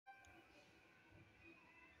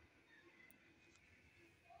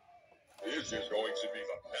This is going to be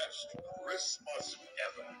the best Christmas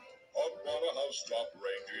ever. Up on a housetop,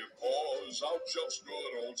 reindeer paws, out jumps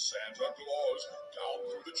good old Santa Claus. Down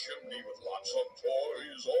through the chimney with lots of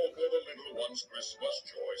toys, all for the little ones' Christmas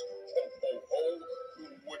joys. Ho, ho, ho, who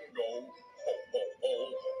wouldn't go? Ho, ho, ho,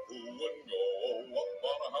 who wouldn't go? Up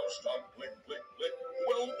on a housetop, click, click, click.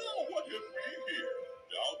 Well, now what have we here?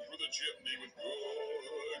 Down through the chimney with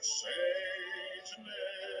good Saint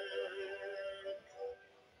Nick.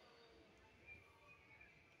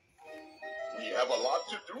 We have a lot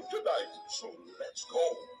to do tonight, so let's go.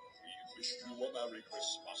 We wish you a Merry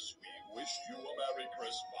Christmas. We wish you a Merry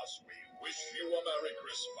Christmas. We wish you a Merry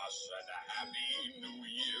Christmas and a Happy New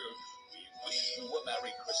Year. We wish you a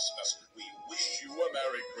Merry Christmas. We wish you a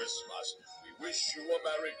Merry Christmas. We wish you a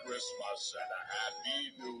Merry Christmas and a Happy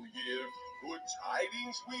New Year. Good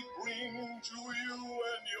tidings we bring to you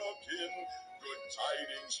and your kin. Good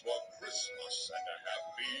tidings for Christmas and a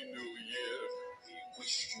Happy New Year. We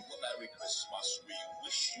wish you a Merry Christmas. We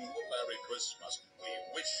wish you a Merry Christmas. We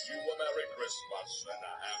wish you a Merry Christmas and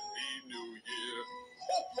a Happy New Year.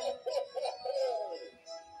 Ho, ho, ho, ho, ho!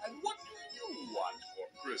 And what do you want for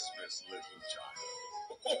Christmas, little child?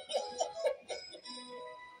 Ho, ho, ho, ho, ho!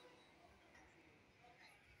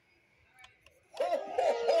 Ho, ho,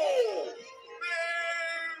 ho!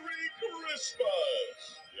 Merry Christmas!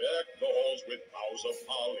 Deck the halls with boughs of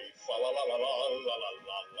holly, fa la la la la la la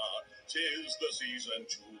la la. 'Tis the season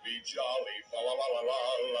to be jolly, fa la la la la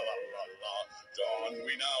la la la la. Don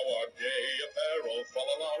we now our gay apparel, fa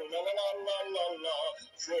la la la la la la la la.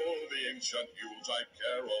 Throw the ancient Yuletide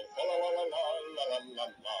carol, fa la la la la la la la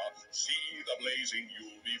la. See the blazing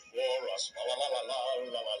Yule before us, fa la la la la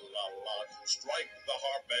la la la la. Strike the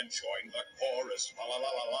harp and join the chorus, fa la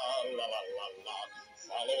la la la la la la la.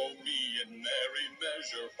 Follow me in merry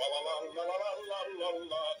measure, fa la la la la la la la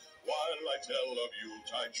la. While I tell of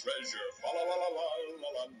Yuletide treasure, fa la la la la la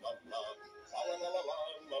la la la. Fa la la la la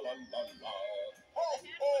la la la la.